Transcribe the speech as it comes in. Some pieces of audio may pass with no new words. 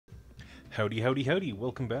Howdy, howdy, howdy.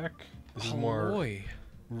 Welcome back. This is more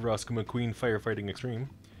Rosco McQueen Firefighting Extreme.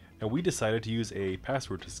 And we decided to use a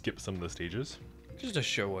password to skip some of the stages. Just to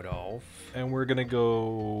show it off. And we're going to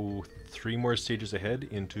go 3 more stages ahead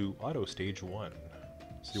into Auto Stage 1.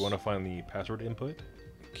 So you want to find the password input?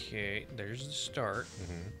 Okay, there's the start.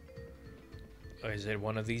 Is it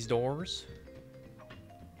one of these doors?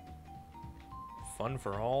 Fun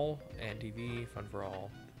for all. And TV, fun for all.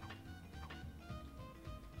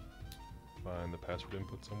 Find the password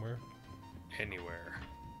input somewhere. Anywhere.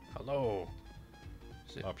 Hello.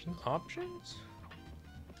 Is it Options? Options?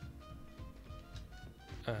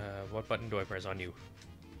 What button do I press on you?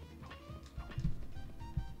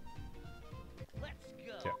 Let's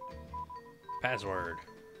go. Yeah. Password.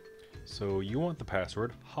 So you want the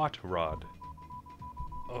password Hot Rod.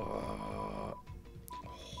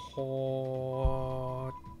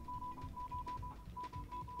 Hot.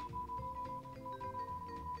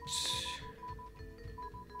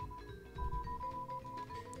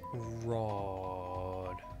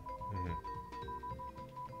 Rod.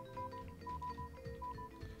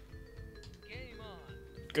 Game on.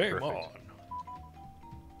 Game Perfect. on.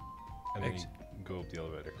 And then you go up the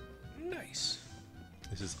elevator. Nice.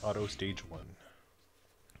 This is Auto Stage 1.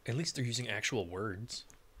 At least they're using actual words.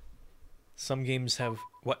 Some games have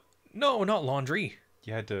what? No, not laundry.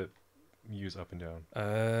 You had to use up and down.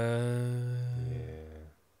 Yeah.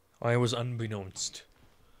 I was unbeknownst.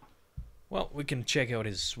 Well, we can check out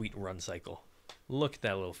his sweet run cycle. Look at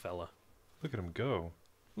that little fella. Look at him go.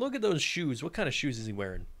 Look at those shoes. What kind of shoes is he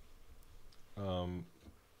wearing?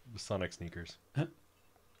 Sonic sneakers.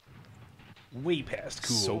 Way past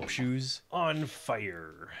cool. Soap shoes. On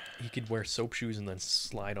fire. He could wear soap shoes and then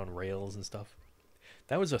slide on rails and stuff.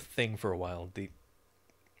 That was a thing for a while.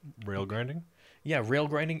 Rail grinding? Yeah, rail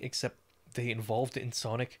grinding, except they involved it in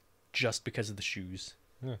Sonic just because of the shoes.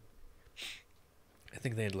 Yeah. I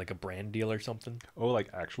think they had like a brand deal or something. Oh, like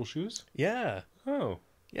actual shoes? Yeah. Oh.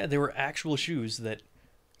 Yeah, they were actual shoes that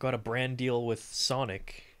got a brand deal with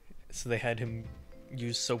Sonic. So they had him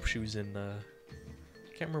use soap shoes in, I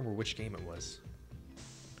can't remember which game it was.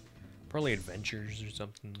 Probably Adventures or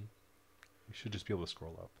something. You should just be able to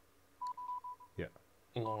scroll up. Yeah.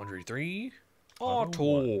 Laundry 3. Auto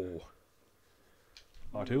Auto.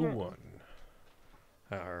 Auto 1.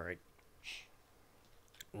 Alright.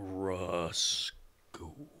 Rosco.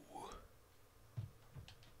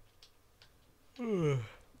 Was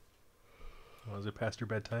it past your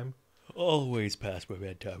bedtime? Always past my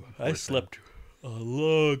bedtime. I slept a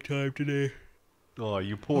long time today. Oh,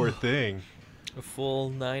 you poor thing. A full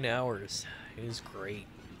 9 hours. It is great.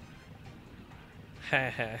 Ha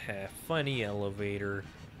ha ha. Funny elevator.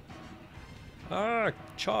 Ah,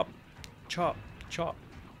 chop. Chop. Chop.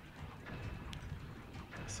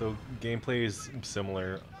 So gameplay is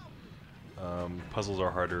similar. Puzzles are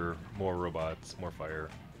harder, more robots, more fire.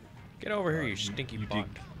 Get over here, you stinky You bug.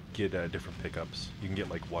 get different pickups. You can get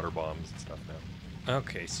like water bombs and stuff now.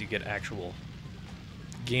 Okay, so you get actual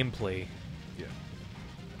gameplay. Yeah.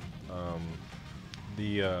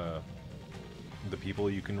 The people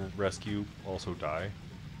you can rescue also die.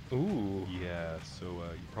 Ooh. Yeah, so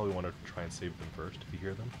you probably want to try and save them first if you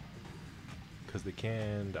hear them, because they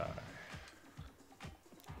can die.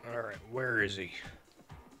 Alright, where is he?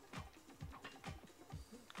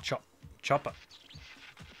 Chop. Chop up.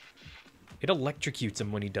 It electrocutes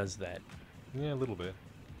him when he does that. Yeah, a little bit.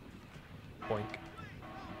 Boink.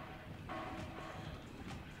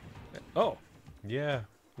 Oh. Yeah.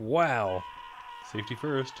 Wow. Safety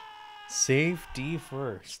first. Safety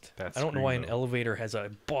first. That's I don't know why an though. elevator has a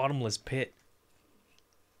bottomless pit.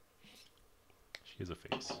 She has a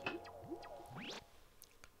face.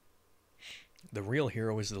 The real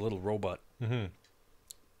hero is the little robot.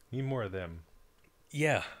 Need more of them.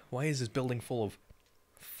 Yeah, why is this building full of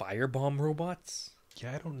firebomb robots?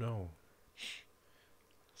 Yeah, I don't know.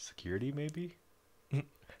 Security, maybe?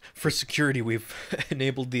 For security, we've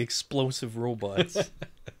enabled the explosive robots.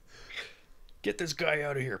 Get this guy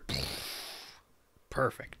out of here.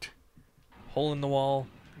 Perfect. Hole in the wall,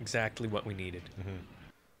 exactly what we needed.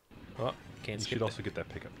 Oh, can't You skip should that. also get that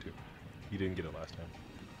pickup too. You didn't get it last time.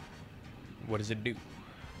 What does it do?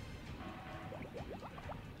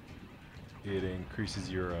 It increases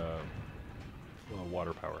your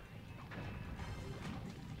water power.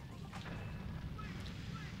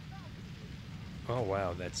 Oh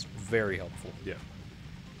wow, that's very helpful. Yeah.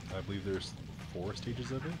 I believe there's 4 stages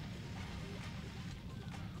of it.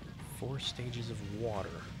 4 stages of water.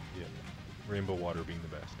 Yeah. Rainbow water being the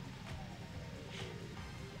best.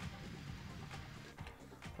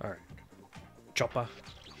 Alright. Chopper.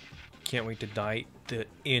 Can't wait to die the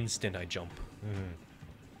instant I jump.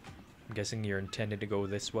 I'm guessing you're intended to go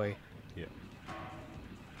this way. Yeah.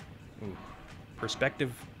 Ooh.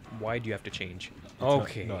 Perspective, why do you have to change? It's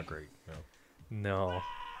Okay. Not great. No.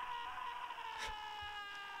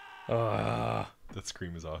 No. Ah. That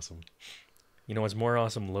scream is awesome. You know what's more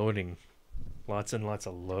awesome? Loading. Lots and lots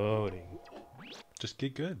of loading. Just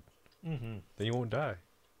get good. Mm-hmm. Then you won't die.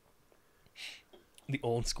 The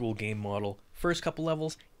old school game model. First couple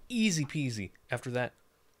levels, easy peasy. After that,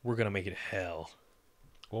 we're gonna make it hell.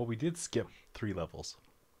 Well, we did skip 3 levels.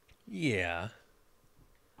 Yeah.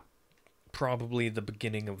 Probably the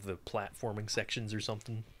beginning of the platforming sections or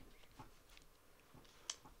something.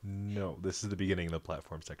 No, this is the beginning of the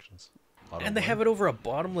platform sections. And they have it over a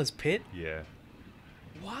bottomless pit? Yeah.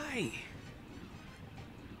 Why?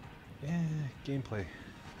 Yeah, gameplay.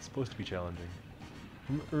 It's supposed to be challenging.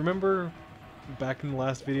 Remember back in the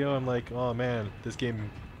last video, I'm like, oh man, this game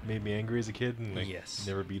made me angry as a kid and Yes.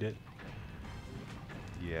 never beat it?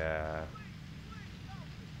 Yeah.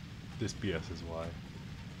 This BS is why.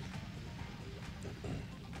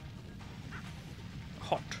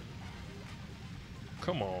 Hot.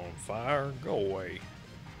 Come on, fire, go away.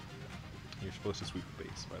 You're supposed to sweep the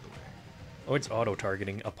base, by the way. Oh, it's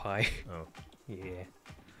auto-targeting up high. Oh. Yeah.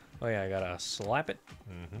 Oh yeah, I gotta slap it.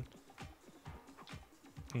 Mm-hmm.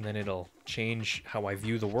 And then it'll change how I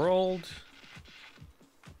view the world.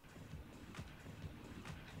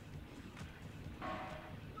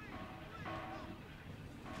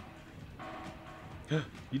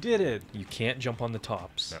 You did it! You can't jump on the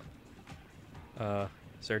tops. No.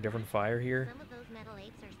 Is there a different fire here? Some of those metal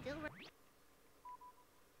apes are still.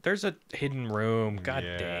 There's a hidden room. God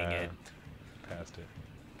dang Yeah. it. Passed it.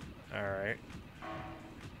 Alright.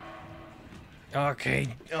 Okay.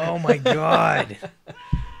 Oh my god.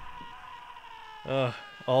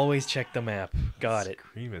 Always check the map. Got it.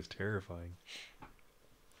 Scream is terrifying.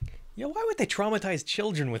 Yeah, why would they traumatize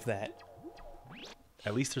children with that?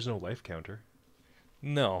 At least there's no life counter.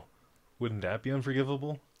 No. Wouldn't that be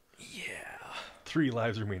unforgivable? Yeah. 3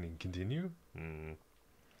 lives remaining. Continue? Hmm.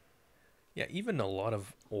 Yeah, even a lot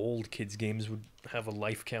of old kids' games would have a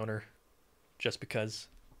life counter. Just because.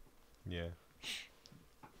 Yeah.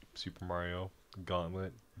 Super Mario,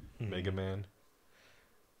 Gauntlet, Mega Man,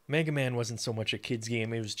 Mega Man wasn't so much a kid's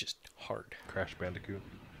game, it was just hard. Crash Bandicoot,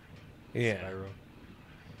 Yeah. Spyro,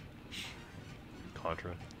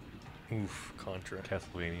 Contra, Oof, Contra.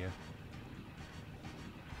 Castlevania.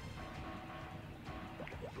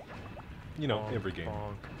 You know, Bonk, every game.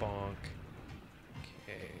 Bonk, bonk.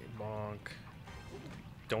 Okay, bonk.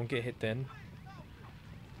 Don't get hit then.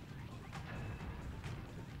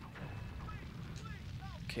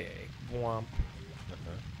 Okay, womp.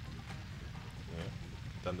 Uh-huh. Yeah.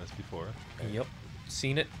 Done this before. Okay. Yep.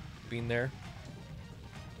 Seen it. Been there.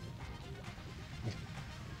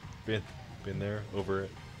 Been there, over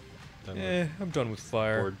it. Done I'm done with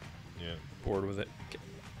fire. bored. Yeah. Bored with it. Okay.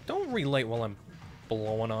 Don't relight while I'm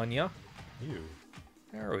blowing on ya. You.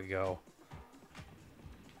 There we go.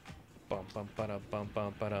 Bump bump ba bump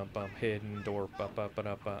bump ba bump. Hidden door ba ba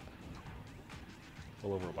ba ba.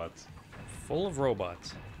 Full of robots. Full of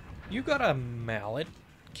robots. You got a mallet.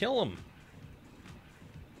 Kill him.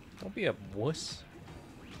 Don't be a wuss.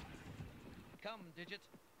 Come, Digit.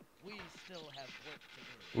 We still have work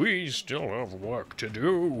to do. We still have work to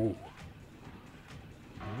do.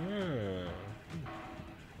 Yeah.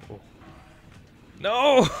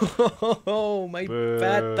 No! My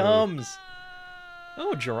fat Boo. thumbs.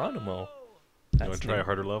 Oh, Geronimo. You That's want to try new. a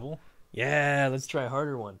harder level? Yeah, let's try a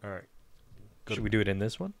harder one. All right. Should we do it in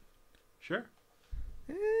this one? Sure.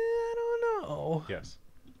 I don't know. Yes.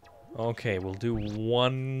 Okay, we'll do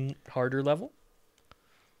one harder level.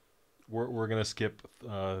 We're gonna skip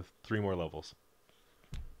 3 more levels.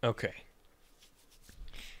 Okay.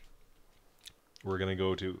 We're gonna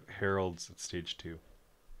go to Harold's at stage 2.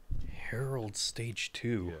 Herald Stage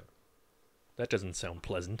 2. Yeah. That doesn't sound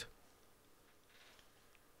pleasant.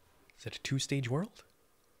 Is that a 2-stage world?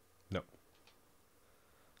 No.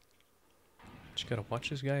 Just gotta watch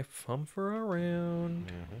this guy fumfer around.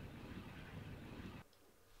 Mm-hmm.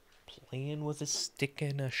 Playing with a stick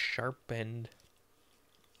and a sharp end.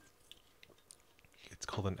 It's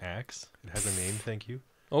called an axe. It has a name, thank you.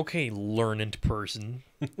 Okay, learned person.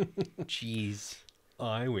 Jeez.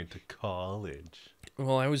 I went to college.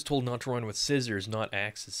 Well, I was told not to run with scissors, not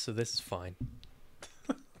axes, so this is fine.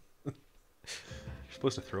 You're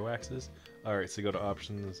supposed to throw axes? Alright, so go to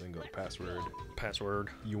options and go to password. Password.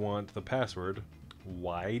 You want the password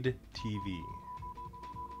wide TV.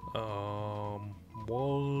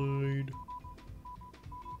 Wide.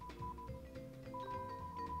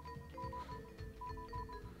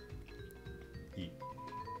 E.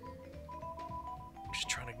 Just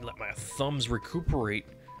trying to let my thumbs recuperate.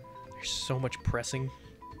 There's so much pressing.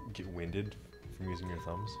 Get winded from using your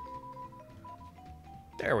thumbs.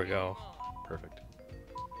 There we go. Perfect.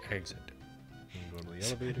 Exit. You can go to the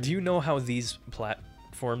elevator. Do you know how these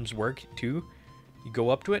platforms work too? You go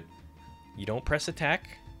up to it, you don't press attack,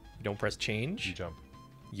 you don't press change, You jump.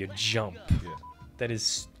 you jump. Yeah. That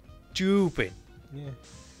is stupid. Yeah.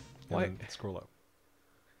 Why- And then scroll up.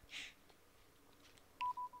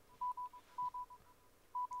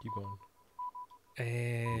 Keep going.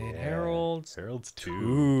 And Yeah. Harold's Harold's 2.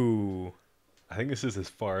 2. I think this is as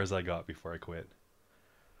far as I got before I quit.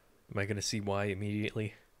 Am I gonna see why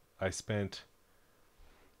immediately? I spent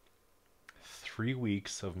 3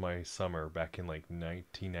 weeks of my summer back in like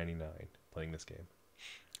 1999 playing this game.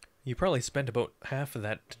 You probably spent about half of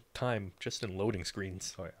that time just in loading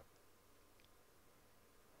screens. Oh yeah.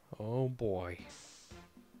 Oh boy.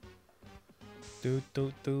 Do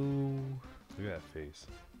do do. Look at that face.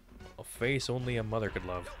 A face only a mother could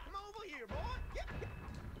love.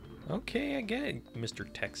 Okay, I get it, Mr.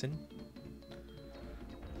 Texan.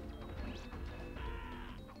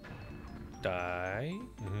 Die.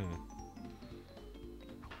 Mm-hmm.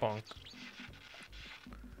 Bonk.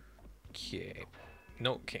 Okay.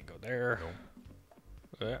 No, can't go there.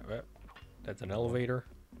 That's an elevator.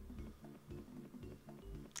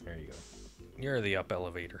 There you go. You're the up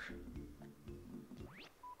elevator.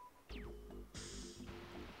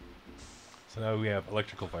 So now we have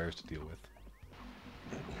electrical fires to deal with.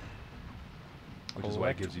 Which is why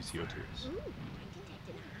it gives you CO2s. Ooh, I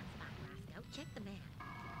detected a hot spot, Rosco. Check the map.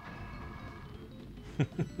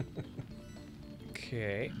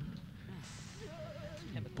 Okay.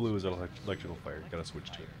 Blue is electrical fire. You gotta switch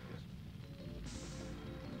to it.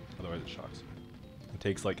 Otherwise it shocks you. It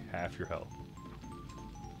takes like half your health.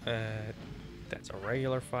 That's a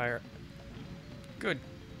regular fire. Good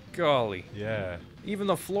golly. Yeah. Even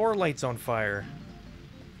the floor light's on fire.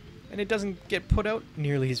 And it doesn't get put out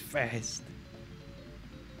nearly as fast.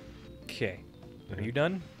 Okay. Are you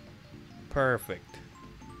done? Perfect.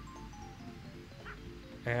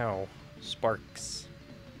 Ow. Sparks.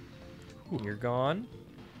 You're gone?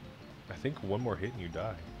 I think one more hit and you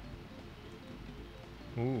die.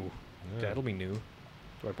 Ooh. Yeah. That'll be new.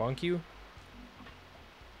 Do I bonk you?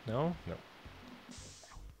 No? No.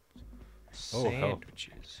 Oh, hell.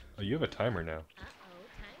 Sandwiches. Oh, you have a timer now. Uh-oh,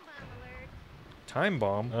 Time time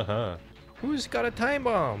bomb alert. bomb? Uh-huh. Who's got a time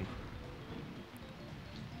bomb?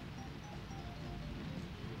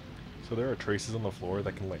 So there are traces on the floor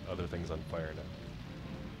that can light other things on fire now.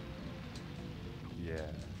 Yeah.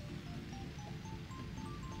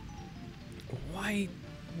 Why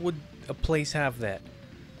would a place have that?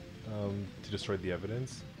 To destroy the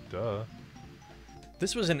evidence? Duh.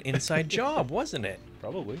 This was an inside job, wasn't it?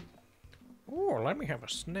 Probably. Oh, let me have a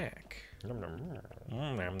snack. Nom, nom,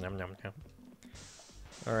 nom. Nom, nom, nom, nom.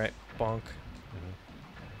 All right, bonk,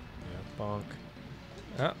 Yeah, bonk.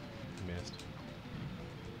 Ah, missed.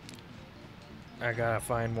 I gotta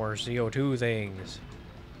find more CO2 things.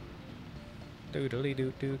 Doodly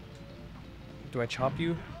doo doo. Do I chop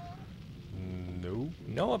you? No.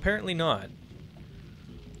 No, apparently not.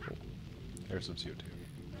 There's some CO2.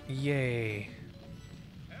 Yay.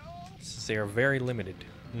 Since they are very limited.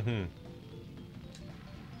 Mm-hmm.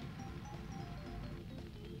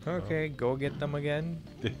 Okay, go get them again.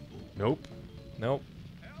 Nope. Nope.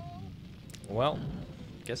 Well,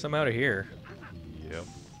 guess I'm out of here. Yep.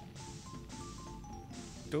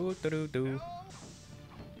 Do do do do.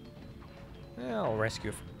 I'll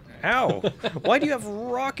rescue. Ow! Why do you have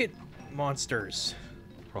rocket monsters?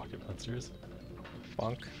 Rocket monsters.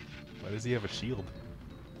 Bonk. Why does he have a shield?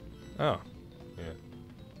 Oh, Yeah.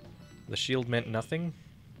 the shield meant nothing.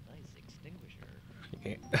 Nice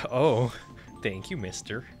extinguisher. Oh, thank you,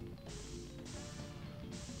 mister.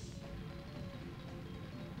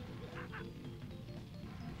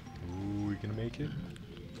 Ooh, we gonna make it?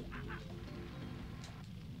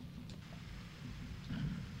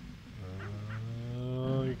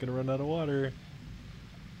 Oh, you're gonna run out of water.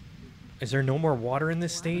 Is there no more water in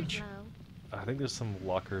this Water's stage? low. I think there's some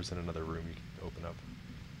lockers in another room you can open up.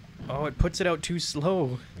 Oh, it puts it out too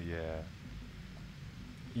slow. Yeah.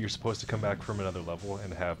 You're supposed to come back from another level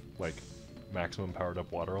and have, like, maximum powered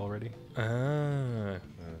up water already. Ah.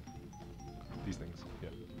 These things, yeah.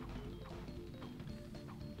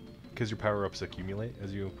 Because your power-ups accumulate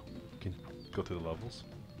as you can go through the levels.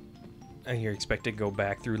 And you're expected to go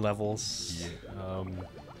back through levels. Yeah.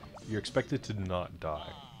 You're expected to not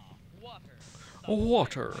die. Water.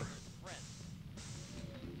 Water. Friend.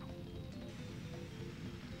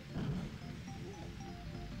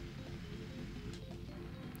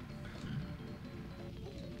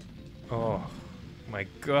 Oh, My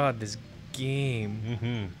God, this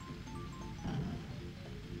game.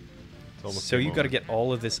 So you got to get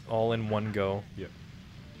all of this all in one go. Yep.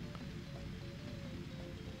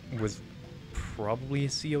 With probably a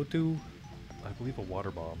CO2. I believe a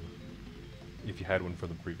water bomb. If you had one from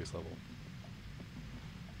the previous level.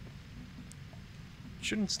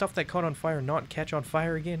 Shouldn't stuff that caught on fire not catch on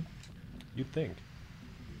fire again? You'd think.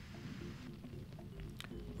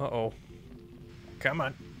 Uh-oh. Come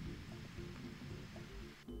on.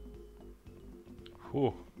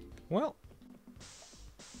 Whew. Well,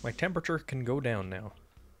 my temperature can go down now.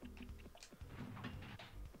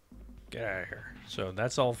 Get out of here. So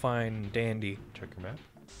that's all fine and dandy. Check your map.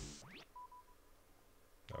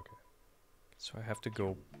 Okay. So I have to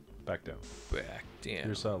go Back down. back down.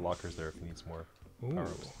 There's lockers there if you need some more power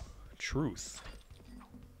ups. Truth.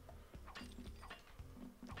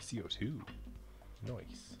 CO2.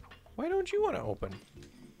 Nice. Why don't you want to open?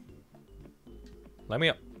 Let me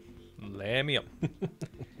up. Let me up.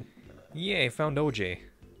 Yay, found OJ.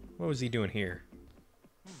 What was he doing here?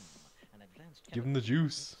 An advanced Give him the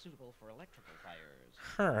juice. suitable for electrical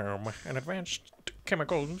fires. An advanced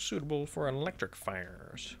chemical suitable for electric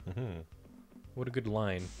fires. What a good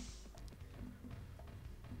line.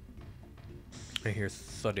 I hear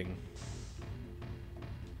thudding.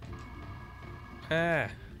 Ah.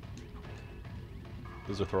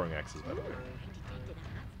 Those are throwing axes, by the way. Detected a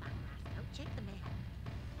hot spot, Rosco. Check the map.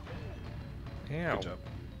 Ow. Good job.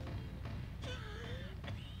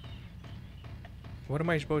 What am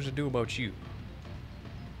I supposed to do about you?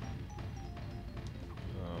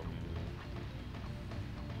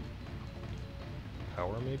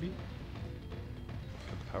 Power, maybe?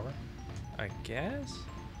 Got the power? I guess?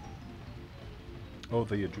 Oh,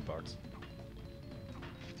 the jukebox.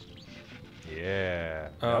 Yeah.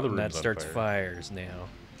 Now Oh, the and that room's on starts fire. fires now.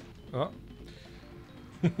 Oh,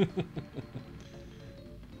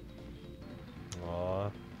 Aw.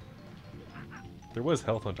 There was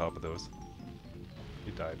health on top of those.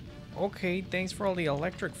 He died. okay, thanks for all the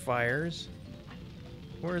electric fires.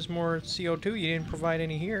 Where's more CO2? You didn't provide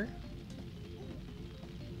any here.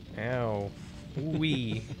 Ow.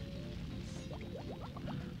 Wee.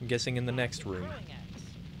 I'm guessing in the next room. Throwing axe.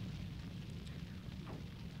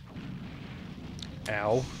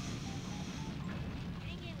 Ow.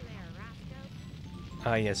 Hang in there, Rosco.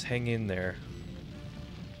 Ah, yes, hang in there.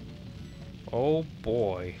 Oh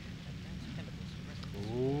boy. Advanced chemical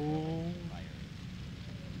suppressants Oh. for fires.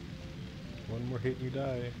 One more hit and you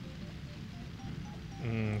die.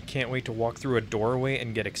 Can't wait to walk through a doorway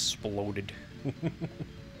and get exploded.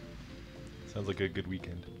 Sounds like a good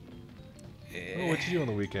weekend. Oh, what'd you do on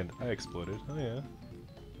the weekend? I exploded. Oh, yeah.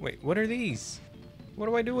 Wait, what are these? What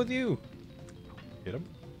do I do with you? Hit him?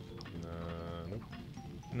 Nope.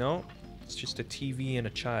 No, it's just a TV and a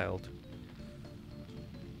child.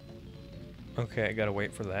 Okay, I gotta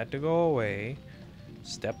wait for that to go away.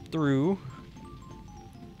 Step through.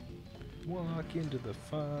 Walk into the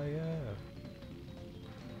fire.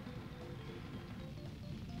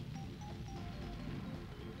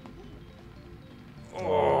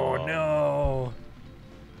 Oh no!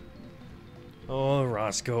 Oh,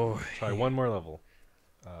 Rosco. Try one more level.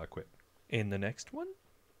 Quit. In the next one?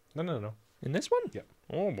 No. In this one? Yep.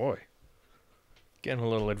 Oh boy. Getting a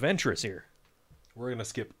little adventurous here. We're gonna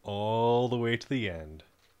skip all the way to the end.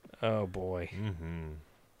 Oh boy. Mm-hmm.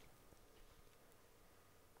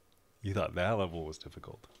 You thought that level was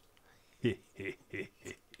difficult.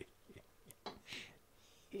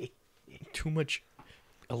 Too much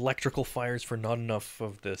electrical fires for not enough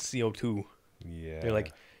of the CO2. Yeah. They're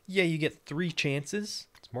like, yeah, you get 3 chances.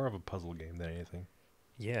 It's more of a puzzle game than anything.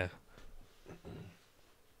 Yeah.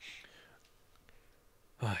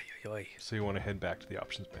 Ay, ay, ay. So you want to head back to the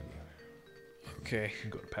options menu Okay.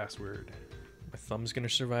 and go to password. My thumb's gonna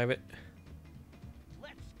survive it.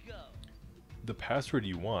 Let's go. The password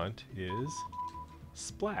you want is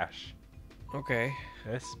splash. Okay.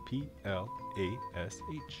 SPLASH.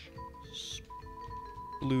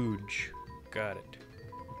 Splooge. Got it.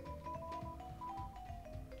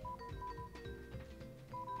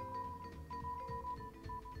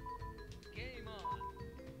 Game on.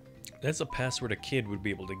 That's a password a kid would be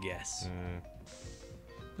able to guess.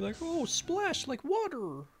 Be like, oh, splash like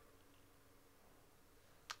water.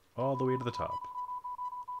 All the way to the top.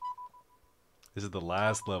 This is the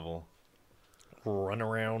last level. Run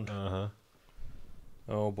around. Uh-huh.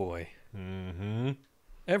 Oh boy. Mm-hmm.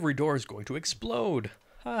 Every door is going to explode.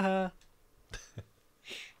 Haha.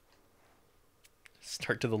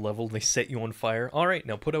 Start to the level, they set you on fire. Alright,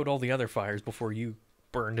 now put out all the other fires before you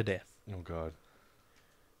burn to death. Oh god.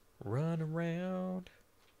 Run around.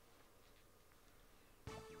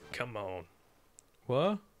 Come on.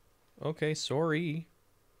 What? Okay, sorry.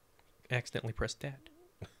 Accidentally pressed that.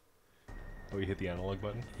 Oh, you hit the analog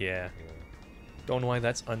button? Yeah. Yeah. Don't know why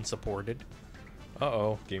that's unsupported.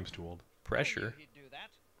 Uh-oh. Game's too old. Pressure. He'd do that.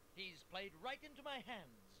 He's played right into my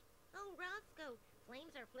hands. Oh, Rosco,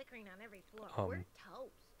 flames are flickering on every floor. Um. We're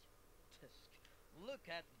toast. Tisk. Look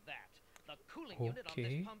at that. The cooling unit on Okay.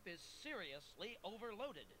 this pump is seriously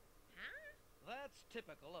overloaded. Huh? That's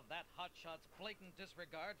typical of that hotshot's blatant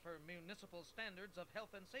disregard for municipal standards of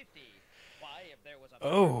health and safety. Why, if there was a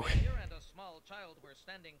Oh. power failure and a small child were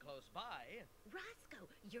standing close by, Rosco,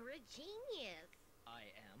 you're a genius. I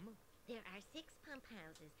am. There are 6 pump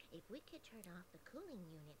houses. If we could turn off the cooling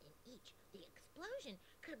unit in each, the explosion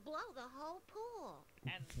could blow the whole pool.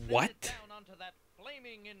 And send What? it down onto that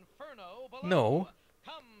flaming inferno below. No.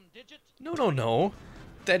 Come, Digit. No, no, no.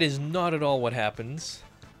 That is not at all what happens.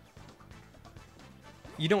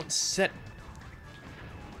 You don't set...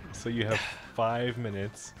 So you have 5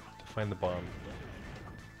 minutes to find the bomb.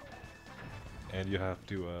 And you have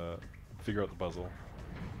to figure out the puzzle.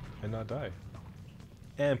 And not die.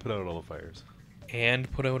 And put out all the fires.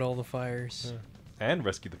 And put out all the fires. Yeah. And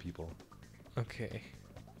rescue the people. Okay.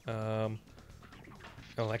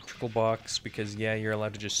 Electrical box, because yeah, you're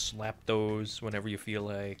allowed to just slap those whenever you feel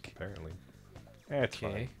like. Apparently. It's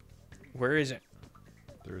Okay. fine. Where is it?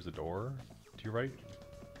 There's a door to your right.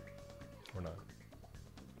 Or not.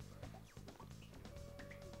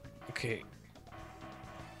 Okay.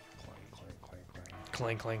 Clang, clang, clang, clang.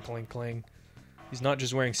 Clang, clang, clang, clang. He's not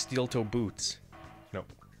just wearing steel toe boots. No.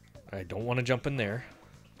 I don't want to jump in there.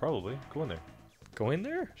 Probably. Go in there. Go in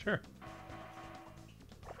there? Sure.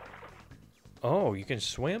 Oh, you can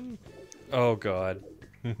swim? Oh, God.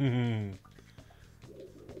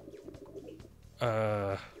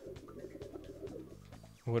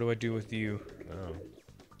 What do I do with you? Oh.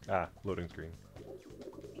 Ah, loading screen.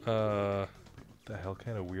 Uh, The hell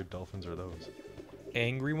kind of weird dolphins are those?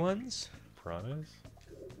 angry ones? Piranhas?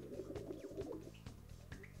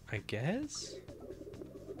 I guess?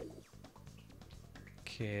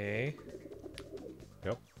 Okay.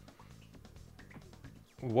 Yep.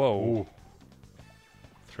 Whoa. Ooh.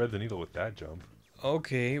 Thread the needle with that jump.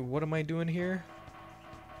 Okay, what am I doing here?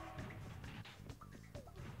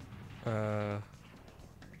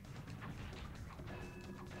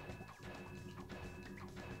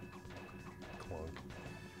 Clunk.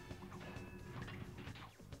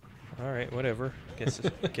 Alright, whatever.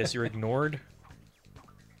 Guess you're ignored.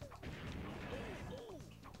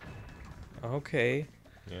 Okay.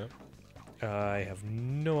 Yep. I have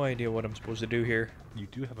no idea what I'm supposed to do here. You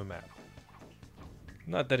do have a map.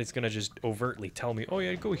 Not that it's gonna just overtly tell me, oh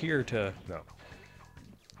yeah, go here to No.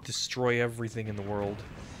 destroy everything in the world.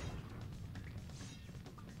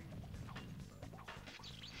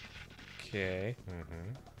 Okay.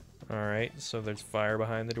 Mm-hmm. Alright, so there's fire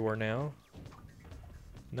behind the door now.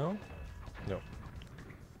 No? No.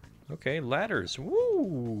 Okay, ladders.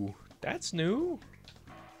 Woo! That's new.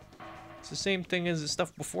 It's the same thing as the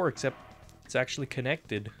stuff before, except it's actually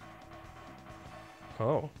connected.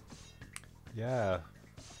 Oh. Yeah.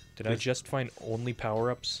 Did I just find only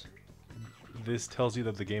power-ups? This tells you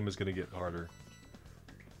that the game is going to get harder.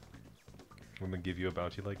 When they give you a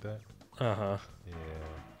bounty like that. Uh-huh. Yeah.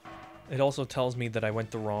 It also tells me that I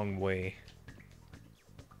went the wrong way.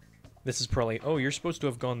 This is probably... Oh, you're supposed to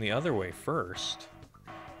have gone the other way first.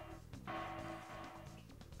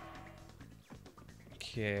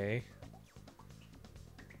 Okay.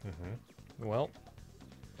 Mm-hmm. Well.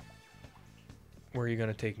 Where are you going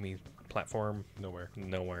to take me? Platform? Nowhere.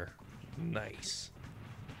 Nowhere. Nice.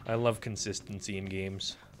 I love consistency in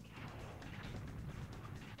games.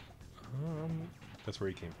 That's where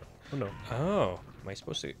he came from. Oh, no. Oh. Am I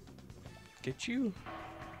supposed to get you?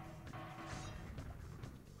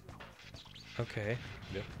 Okay.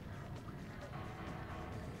 Yep.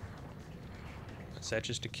 Is that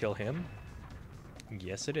just to kill him?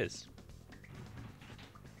 Yes, it is.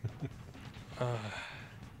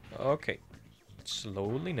 Okay.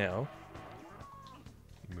 Slowly now.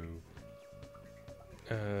 Move.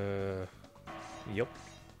 Yep.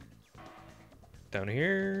 Down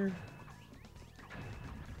here.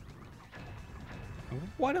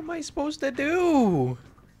 What am I supposed to do?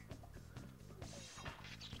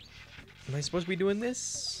 Am I supposed to be doing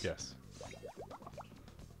this? Yes.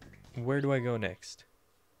 Where do I go next?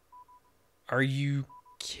 Are you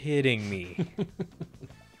kidding me?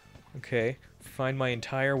 Okay. Find my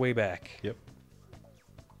entire way back. Yep.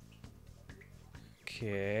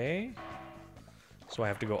 Okay. So I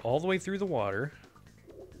have to go all the way through the water.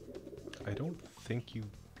 I don't think you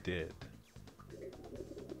did.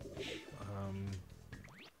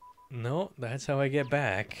 No, that's how I get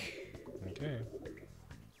back. Okay.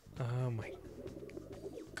 Oh my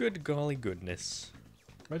good golly goodness.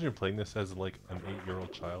 Imagine playing this as like an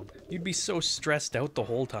 8-year-old child. You'd be so stressed out the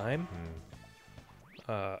whole time.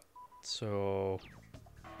 Hmm. So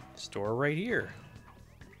store right here.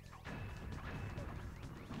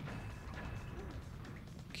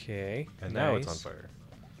 Okay. And now it's on fire.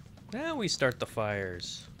 Now we start the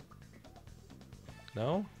fires.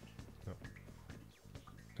 No? No.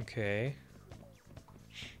 Okay.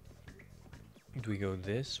 Do we go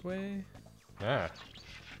this way? Ah.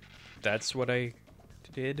 That's what I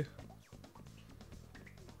did.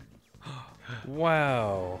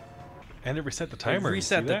 Wow. And it reset the timer. It you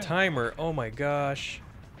reset see the that? timer. Oh my gosh.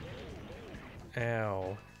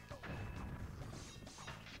 Ow.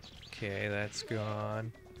 Okay, that's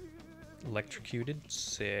gone. Electrocuted.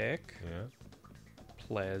 Sick. Yeah.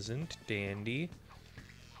 Pleasant. Dandy.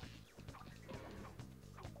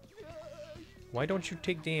 Why don't you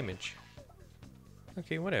take damage?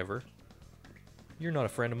 Okay, whatever. You're not a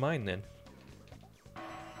friend of mine then.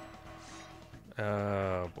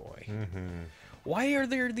 Oh boy. Mm-hmm. Why are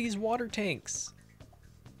there these water tanks?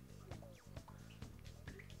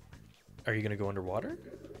 Are you gonna go underwater?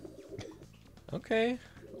 Okay.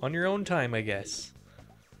 On your own time, I guess.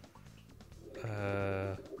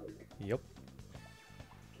 Yep.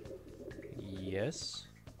 Yes.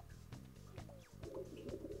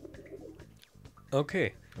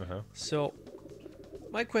 Okay. Uh-huh. So,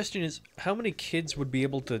 my question is, how many kids would be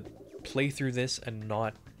able to play through this and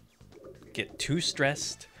not get too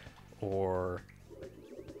stressed or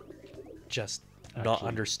just not Actually-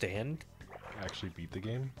 understand? Actually beat the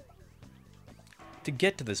game. To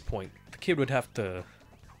get to this point, the kid would have to...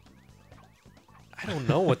 I don't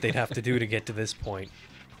know what they'd have to do to get to this point.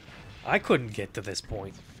 I couldn't get to this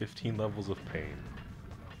point. 15 levels of pain.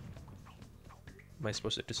 Am I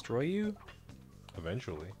supposed to destroy you?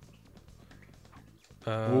 Eventually.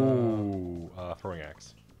 Uh, Ooh. Throwing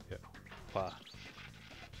axe. Yeah. wow.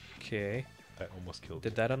 Okay. That almost killed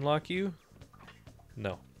Did that unlock you?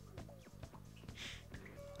 No.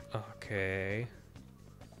 Okay.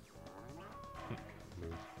 you.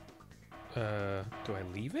 Move. Do I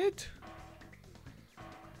leave it? I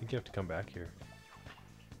think you have to come back here.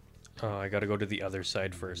 Oh, I gotta go to the other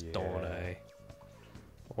side first, don't Yeah. I?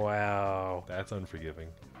 Wow. That's unforgiving.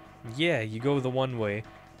 Yeah, you go the one way,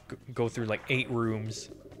 go through like 8 rooms.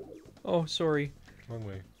 Oh, sorry. Wrong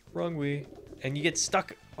way. Wrong way. And you get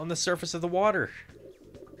stuck on the surface of the water.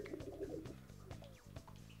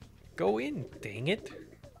 Go in, dang it.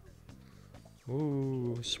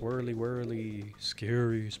 Ooh, swirly whirly.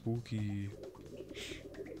 Scary, spooky.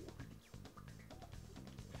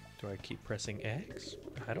 Do I keep pressing X?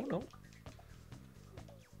 I don't know.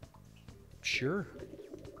 Sure.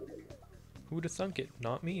 Who'd have thunk it?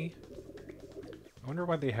 Not me. I wonder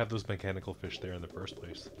why they have those mechanical fish there in the first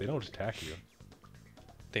place. They don't attack you.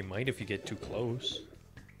 They might if you get too close.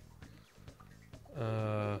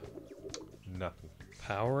 Nothing.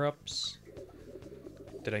 Power-ups.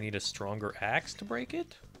 Did I need a stronger axe to break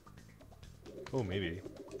it? Oh, maybe.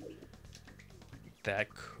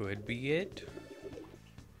 That could be it.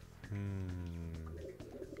 Hmm.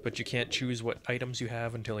 But you can't choose what items you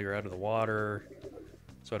have until you're out of the water.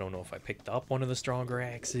 So I don't know if I picked up one of the stronger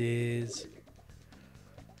axes.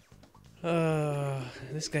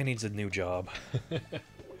 This guy needs a new job.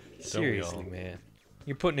 Seriously, man.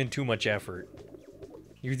 You're putting in too much effort.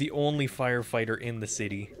 You're the only firefighter in the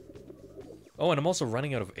city. Oh, and I'm also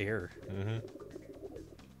running out of air. Mm-hmm.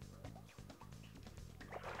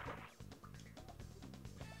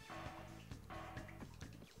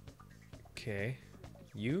 Okay.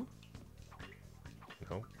 You?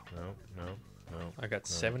 No, no, no, no. I got no.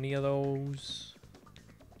 70 of those.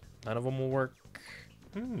 None of them will work.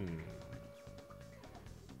 Hmm.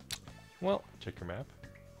 Well, Check your map.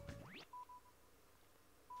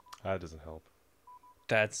 That doesn't help.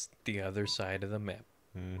 that's the other side of the map.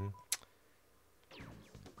 Mm-hmm.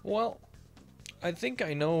 Well, I think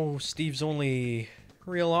I know Steve's only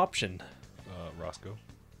real option. Rosco.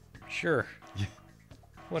 Sure. Yeah.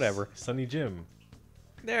 Whatever. Sunny Jim.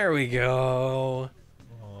 There we go.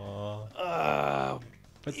 Aww.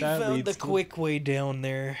 But He that found leads the to quick way down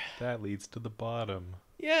there. that leads to the bottom.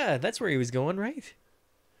 Yeah, that's where he was going, right?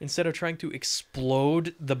 Instead of trying to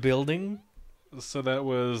explode the building. So that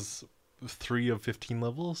was 3 of 15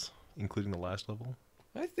 levels, including the last level.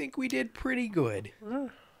 I think we did pretty good.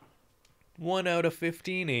 1 out of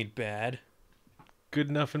 15 ain't bad. Good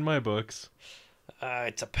enough in my books.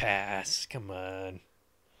 It's a pass. Come on.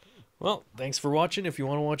 Well, thanks for watching. If you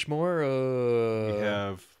want to watch more, We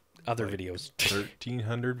have other like videos.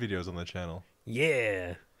 1,300 videos on the channel.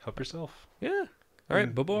 Yeah. Help yourself. Yeah. All right.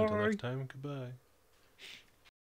 Until Bye-bye. next time, goodbye.